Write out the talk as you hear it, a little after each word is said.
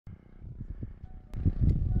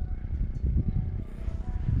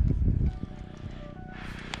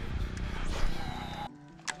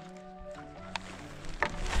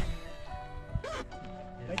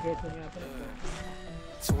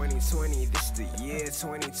2020, this the year.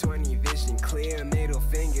 2020, vision clear. Middle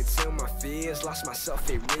finger to my fears. Lost myself,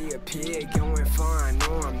 it reappeared. Going far, I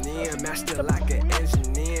know I'm near. Master like an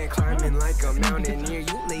engineer. Climbing like a mountaineer.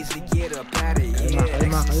 You lazy, get up out of here.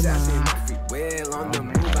 Exercising my free will. On the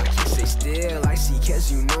move, I can't stay still. I see,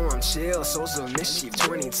 cause you know I'm chill. Souls of mischief,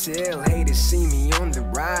 20 till. Haters see me on the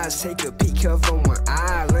rise. Take a peek, cover one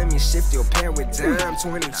eye. Let me shift your paradigm.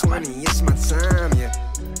 2020, it's my time, yeah.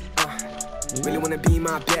 Really wanna be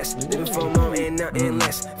my best, living for more and nothing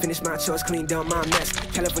less. Finish my chores, cleaned up my mess.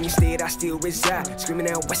 California state, I still reside.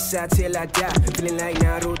 Screaming out west side till I die. Feeling like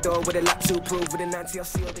Naruto with a lot to prove. With a 9-tail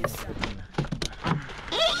sealed inside.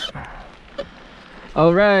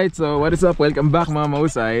 Alright, so what is up? Welcome back mga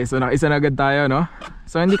mausay. So nakaisa na agad tayo, no?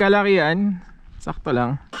 So hindi kalakihan, sakto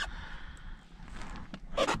lang.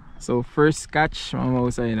 So first catch mga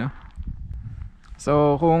mausay, no?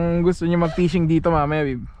 So kung gusto niyo mag-fishing dito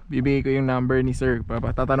mamaya, bibigay ko yung number ni sir.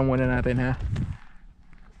 Tatanong muna natin, ha.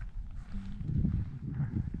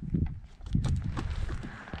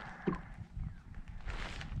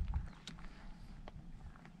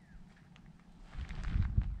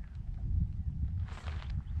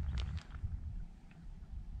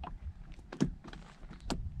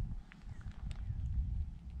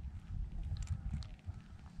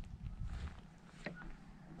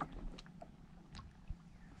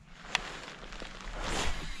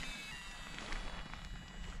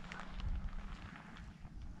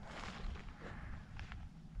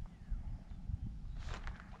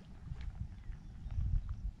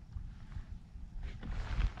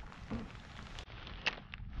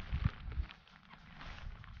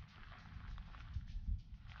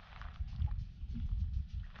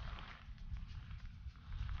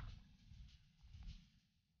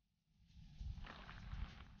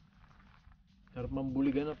 Sarap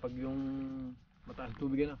mambuligan na pag yung mataas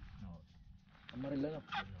tubig na. Amaril na.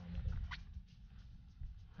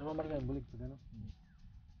 Namamaril na bulig pag ano.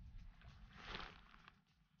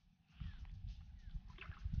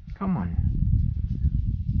 Come on.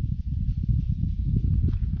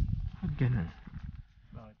 Huwag ganun.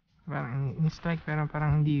 Bakit? Parang in-strike pero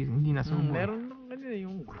parang hindi nasubo. Meron lang kanina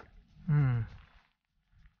yung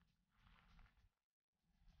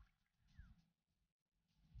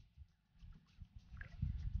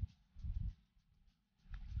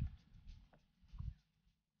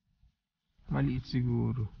maliit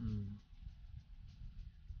siguro.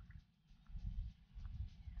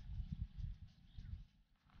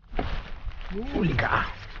 Huli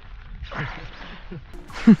ka.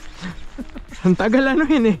 Ang tagal ano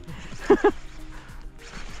yun eh.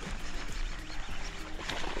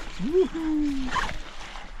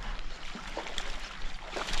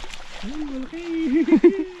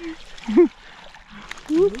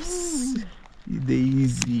 Oops.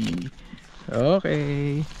 Daisy.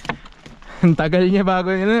 Okay. Ang tagal niya bago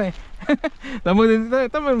yun eh. Tamo din ito.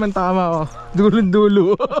 Tama naman tama oh.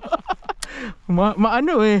 Dulon-dulo.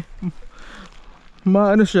 Maano eh.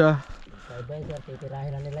 Maano siya. Sabi sir,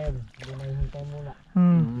 titirahin na nila yun. Hindi na hihintay muna.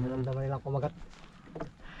 Naramdaman nilang kumagat.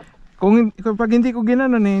 Pag hindi ko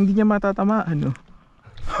ginanon eh, hindi niya matatamaan no.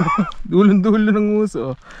 Dulon-dulo ng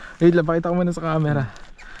uso. Wait lang, pakita ko muna sa camera.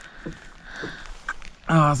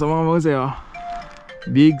 So mga mausay oh.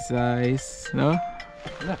 Big size, no?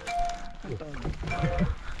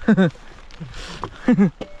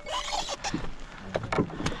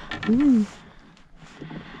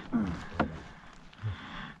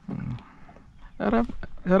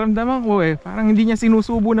 Naramdaman ko eh, parang hindi niya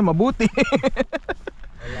sinusubo na mabuti.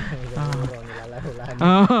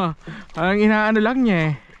 Parang inaano lang niya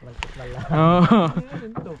eh.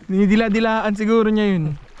 Dinidila-dilaan siguro niya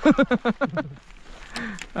yun.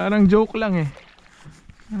 Parang joke lang eh.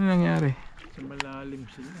 Ano nangyari? sa malalim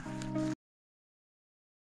sila.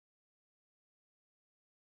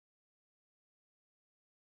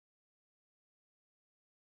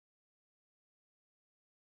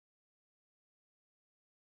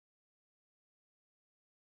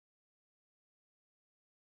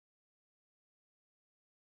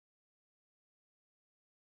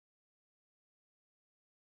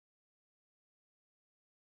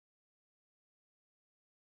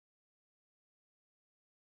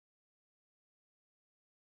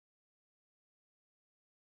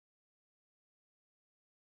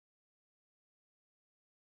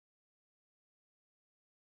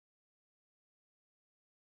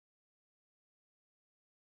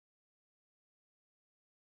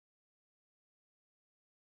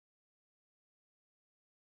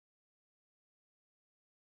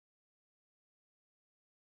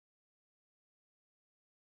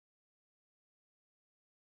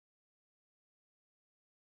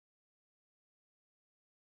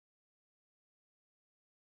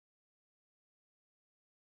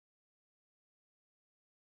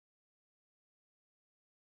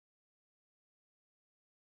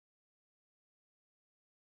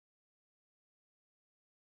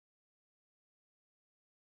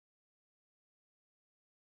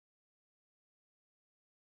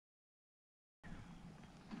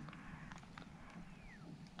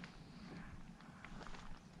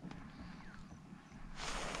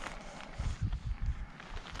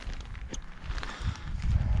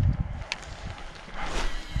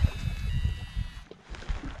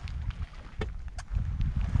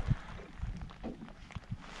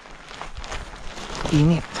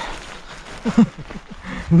 Init.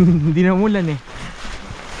 Hindi na umulan eh.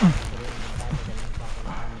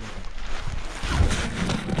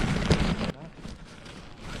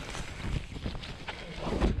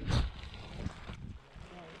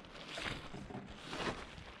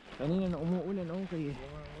 Kanina na umuulan, okay.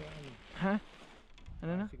 Ha?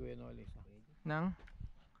 Ano na? Si Kuya Noli. Nang?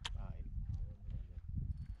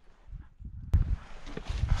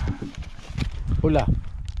 Pula.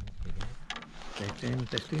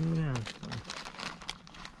 Testing mo yan.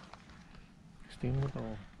 Testing mo to.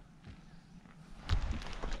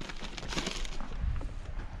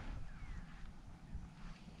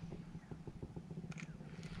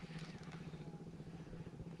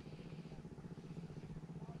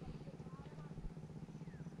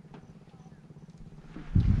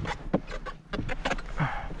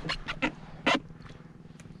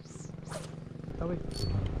 Tawid.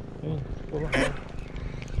 Ayun, kuha.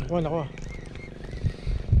 Nakuha, nakuha.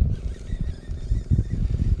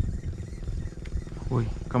 Uy,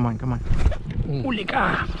 come on, come on. Uli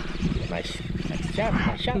ka! Nice. Nice shot,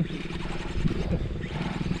 nice shot.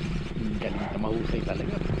 Ganda, mahusay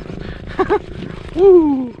talaga.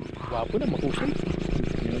 Woo! Wapo na, mahusay.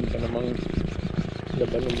 Hindi ka namang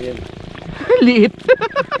labanom yan. Liit.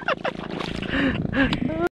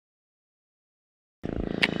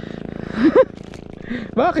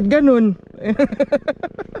 Bakit ganun?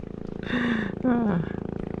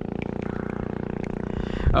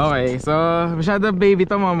 Okay, so masyado baby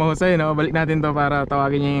to mga mahusay, no? Balik natin to para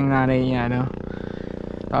tawagin niya yung nanay niya, no?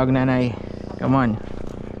 Tawag nanay. Come on.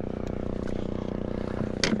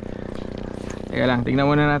 Teka lang, tignan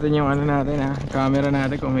muna natin yung ano natin, ha? Camera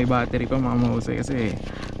natin kung may battery pa mga mahusay, kasi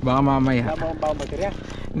baka mamaya. Tama ang baterya?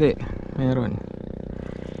 Hindi, meron.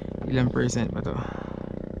 Ilang percent pa to?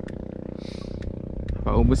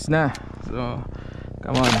 Paubos na. So,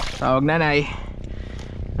 come on, tawag nanay.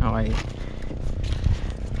 Okay.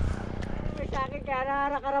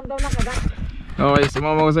 Nakaramdaw na kagat. Okay,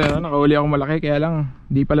 sumama ko sa'yo, no? Nakahuli akong malaki, kaya lang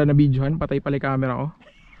di pala na videohan, patay pala yung camera ko.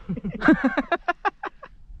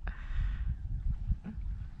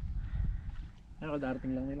 Ano,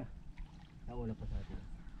 darating lang nila. Naula pa sa atin.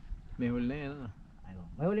 May huli na yan, ano? Ayun.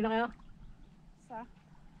 May huli na kayo? Sa?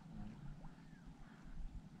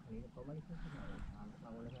 Ayun pa ba ito?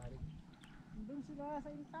 Nakawala sa atin. Doon sila sa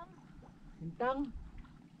intang. Intang?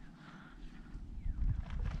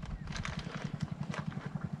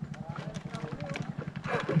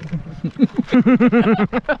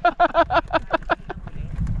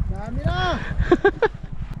 Dami na!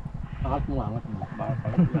 Angat mo. Baka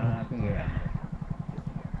palit lang natin ngayon.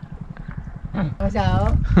 Masa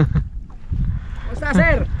oh? Basta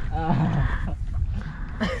sir! Oh.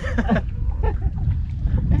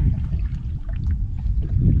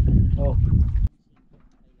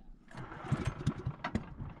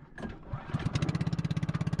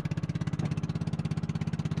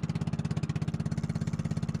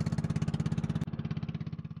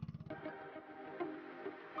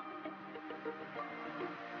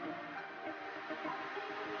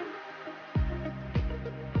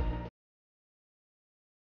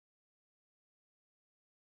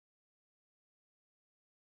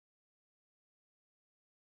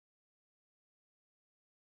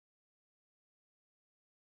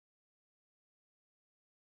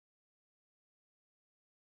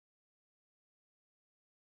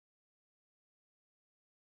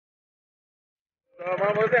 So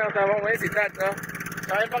mga bote, ang tawag ko ngayon si Dad, no?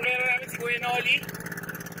 So yung pangkira namin si Kuya Noli.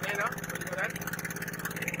 Ayan, no? Pagkuran.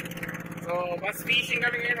 So mas fishing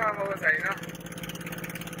kami ngayon mga bote, no?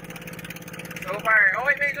 So far,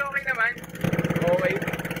 okay, medyo okay naman. Okay.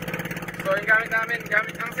 So yung gamit namin,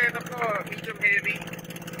 gamit ang setup ko, medium heavy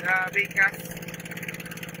na bait cast.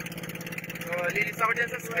 So lilis ako dyan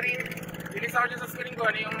sa screen. Lilis ako dyan sa screen ko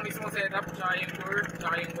ano yung mismo setup, tsaka yung lure,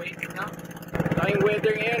 tsaka yung weight, no? Tsaka yung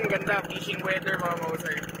weather ngayon, ganda, fishing weather mga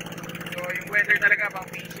mausay. So yung weather talaga pang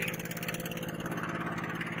fishing.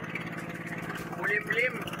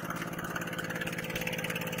 Bulim-bulim.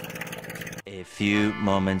 A few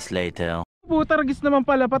moments later. Putargis naman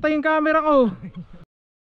pala, patay yung camera ko.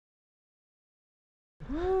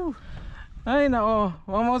 Ay nako,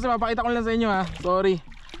 mga mausay, papakita ko lang sa inyo ha. Sorry.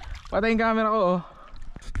 Patay yung camera ko, oh.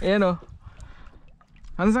 Ayan, oh.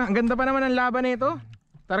 Ang ganda pa naman ang laban na ito.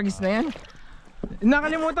 Targis na yan.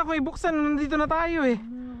 Nakalimutan ko ibuksan, nandito na tayo eh.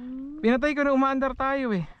 Pinatay ko na umaandar tayo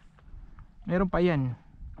eh. Meron pa yan.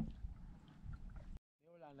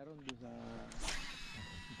 Wala na ron doon sa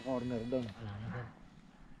corner doon. Wala na sir.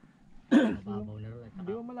 Nababaw na rin.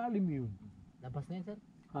 Hindi mo malalim yun. Labas na yun sir.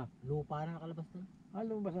 Ha? Lupa na nakalabas doon.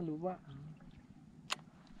 Alam mo ba sa lupa?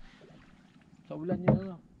 Sa ulan yun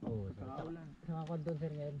ano? Oo, sa ulan. Sa mga kondon sir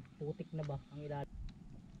ngayon, putik na ba ang ilalim?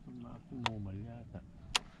 Normal yata.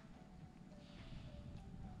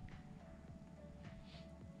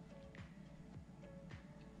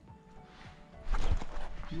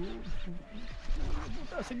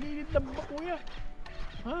 Puta, sa gilid na ba kuya?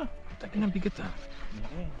 Ha? Tayo ng bigat ha.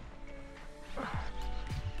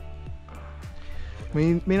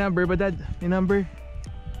 May number ba dad? May number?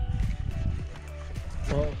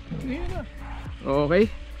 Oo. Sige na. Okay.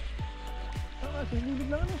 Sa gilid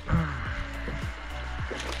lang ano?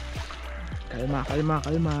 Kalma.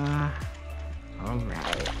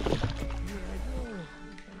 Alright.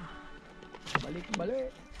 Balik.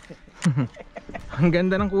 Ang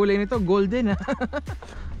ganda ng kulay nito, golden ha.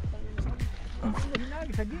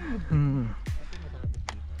 Hinagi sa gilid.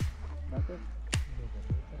 Bakit?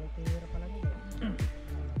 Pero tira pala nila.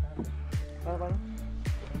 Paano?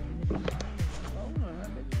 Oo nga.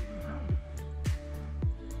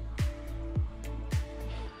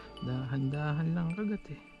 Dahan-dahan lang kagat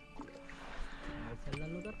eh. Sa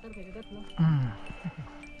lugar sir, may kagat no?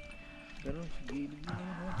 Pero sa gilid lang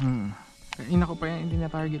ako. Kanina ko pa yan hindi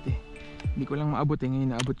na target eh. Hindi ko lang maabot eh,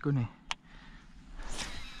 ngayon naabot ko na eh.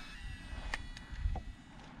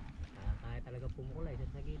 Kaya talaga pumukulay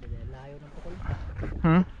sa gilid, dahil layo ng pukul.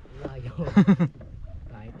 Layo.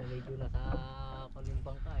 Kahit na medyo nasa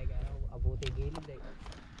kalimbang ka eh, kaya abuti gilid eh.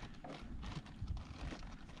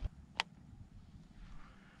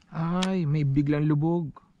 Ay, may biglang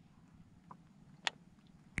lubog.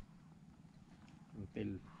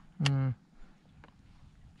 Until.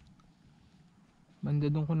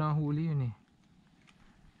 Banda doon ko nahuli yun eh.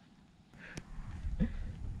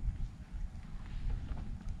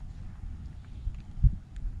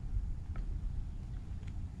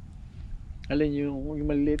 Alin yung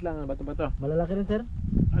maliliit lang, bato-bato. Malalaki rin sir?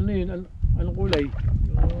 Ano yun? Anong kulay?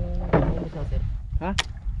 Yung isa sir. Ha?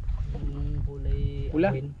 Yung kulay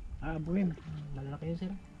Pula? abuin. Ah, buhin. Malalaki yun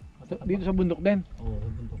sir. Dito sa bundok din. Oo,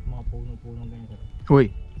 buntok mga puno-puno ganyan sir.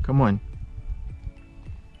 Uy, come on.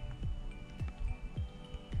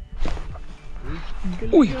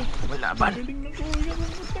 Uy, wala ba? Galing ng kuya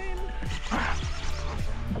ng butin.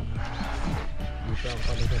 Dito ako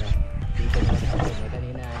pala sir ah. Dito na ako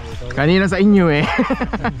kanina ito. Kanina sa inyo eh.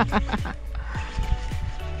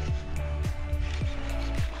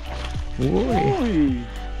 Uy,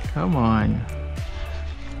 come on.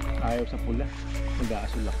 Ayaw sa pula.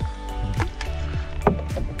 Mag-aasul ako.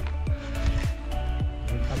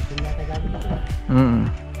 Yung pampin natin gamit ako. Ano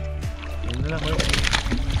na lang kuya?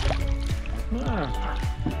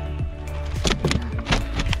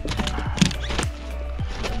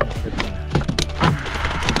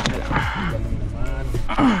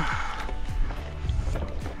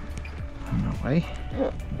 Okay.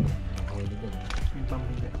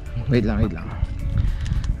 Wait lang.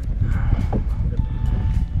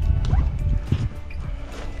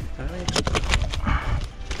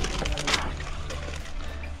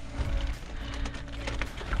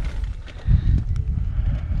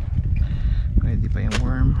 Pwede pa yung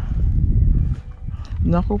worm.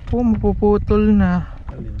 Naku po, mapuputol na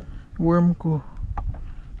worm ko.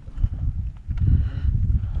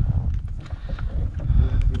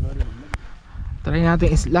 Try natin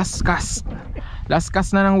is last cast. Last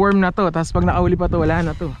cast na ng worm na to. Tapos pag nakauli pa to, wala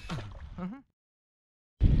na to.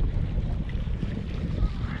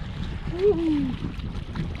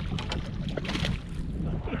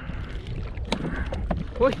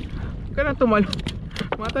 Uy, ka na tumalo.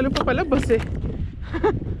 Matalo pa palabas eh.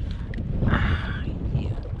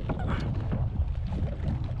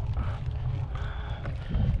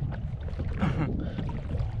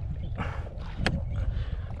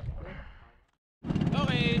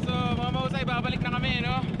 Okay, so mga mahusay, babalik na kami,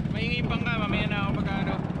 no? Maingipang ka, mamaya na ako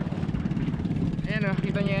pagkano. Ayan o,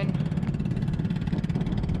 kita nyo yan.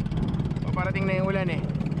 Paparating na yung ulan eh.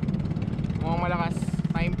 Mukhang malakas.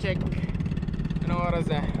 Time check. Anong oras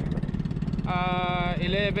na?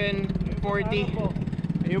 11:40.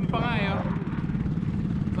 Ayun pa nga yun.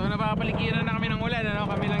 So napapaligiran na kami ng ulan, ano?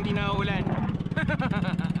 Kami lang di nauulan.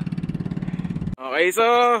 Okay, so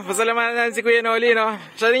pasalamatan natin si Kuya Noli, no?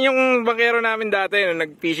 Siya din yung bangkero namin dati, no?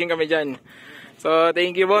 Nag-fishing kami dyan. So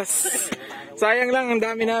thank you, boss. Sayang lang, ang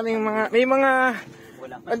dami naming mga,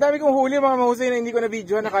 ang dami kong huli mga mahusay na hindi ko na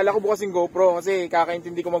video. Nakala ko bukas yung GoPro kasi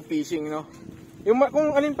kakaintindi ko mag-fishing, no? Yung,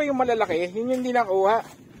 kung alin pa yung malalaki, yun yung hindi nakuha.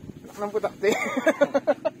 Anak ng putakte.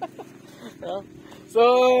 So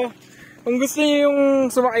kung gusto niyo yung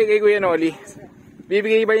sumakay kay Kuya Noli,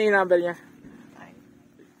 bibigay ba niya yung number niya?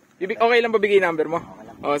 Okay lang ba bigay number mo?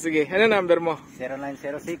 O sige, ano number mo?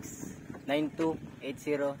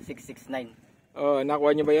 0906-9280-669. Oh,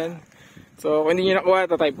 nakuha niyo ba yan? So kung hindi nyo nakuha,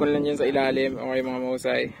 tatype ko lang dyan sa ilalim. Okay mga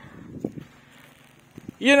mahusay.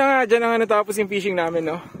 Yun na nga, dyan na nga natapos yung fishing namin,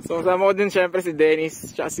 no? So kasama ko din syempre si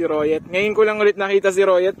Dennis, tsaka si Royet. Ngayon ko lang ulit nakita si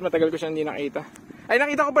Royet, matagal ko siyang hindi nakita. Ay,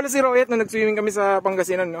 nakita ko pala si Royet nung nag-swimming kami sa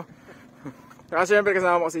Pangasinan, no? Saka syempre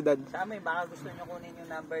kasama ko si Dad. Sa amin, baka gusto nyo kunin yung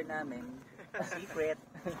number namin. Secret.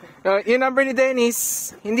 Yung number ni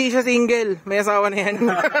Dennis, hindi siya single. May asawa na yan.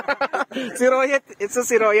 Si Royet,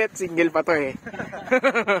 si Royet, single pa to eh.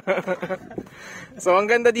 So ang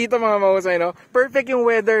ganda dito mga mahusay, no? Perfect yung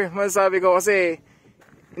weather, masasabi ko kasi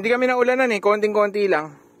hindi kami naulanan eh, konting-konti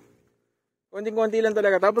lang. Konting-konti lang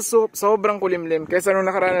talaga. Tapos sobrang kulimlim. Kaysa nung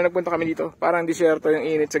nakaraan na nagpunta kami dito, parang disyerto yung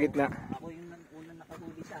init sa gitna. Ako yung unang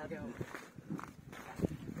nakahuli sa akin.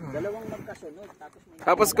 Dalawang magkasunod.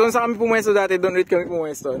 Tapos kung saan kami pumuesto dati, doon ulit kami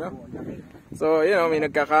pumuesto, no? So, you know, may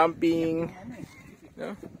nagka-camping.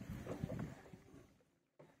 No?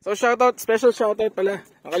 So, shoutout, special shoutout pala.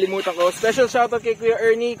 Nakalimutan ko. Special shoutout kay Kuya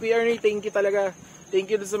Ernie. Kuya Ernie, thank you talaga. Thank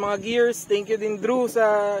you sa mga gears. Thank you din, Drew,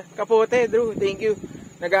 sa kapote. Drew, thank you.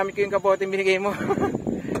 Nagamit ko yung kapote yung binigay mo.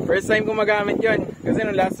 First time ko magamit yon. Kasi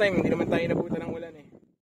nung last time, hindi naman tayo nabutan ng ulan eh.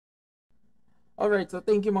 Alright, so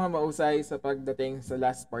thank you mga mausay sa pagdating sa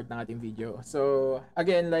last part ng ating video. So,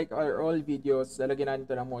 again, like our all videos, lalagyan natin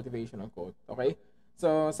ito ng motivational quote, okay?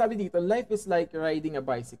 So, sabi dito, life is like riding a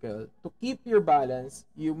bicycle. To keep your balance,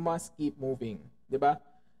 you must keep moving. Diba?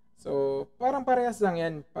 So, parang parehas lang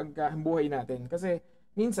yan pag buhay natin. Kasi,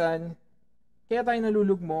 minsan, kaya tayo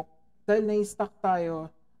nalulugmok dahil na-stuck tayo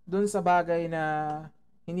dun sa bagay na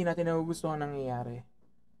hindi natin nagugustuhan nangyayari.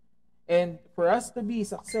 And for us to be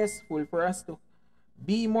successful, for us to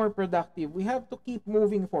be more productive, we have to keep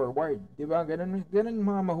moving forward. Diba? Ganun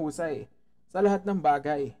mga mahusay sa lahat ng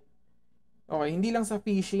bagay. Okay, hindi lang sa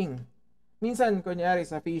fishing. Minsan, kunyari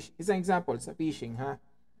sa isang example, sa fishing, ha?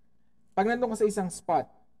 Pag nandun ka sa isang spot,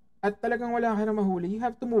 at talagang wala ka na mahuli, you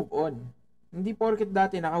have to move on. Hindi porket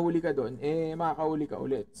dati nakahuli ka doon, eh makakahuli ka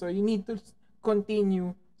ulit. So, you need to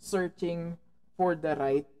continue searching for the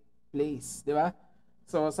right place. Diba?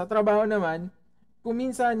 So, sa trabaho naman, kung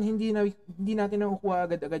minsan hindi natin nakukuha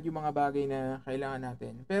agad-agad yung mga bagay na kailangan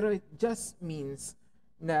natin. Pero it just means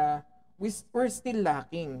na we're still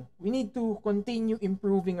lacking. We need to continue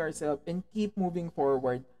improving ourselves and keep moving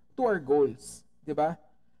forward to our goals. Diba?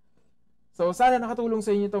 So, sana nakatulong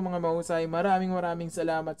sa inyo ito mga mahusay. Maraming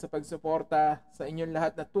salamat sa pagsuporta sa inyong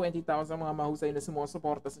lahat na 20,000 mga mahusay na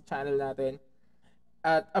sumusuporta sa channel natin.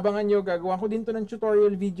 At abangan nyo, gagawa ko din to ng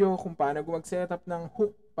tutorial video kung paano mag-setup ng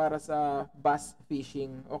hook para sa bass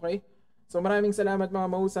fishing. Okay? So maraming salamat mga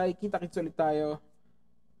mahusay. Kita-kits ulit tayo.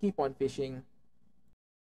 Keep on fishing.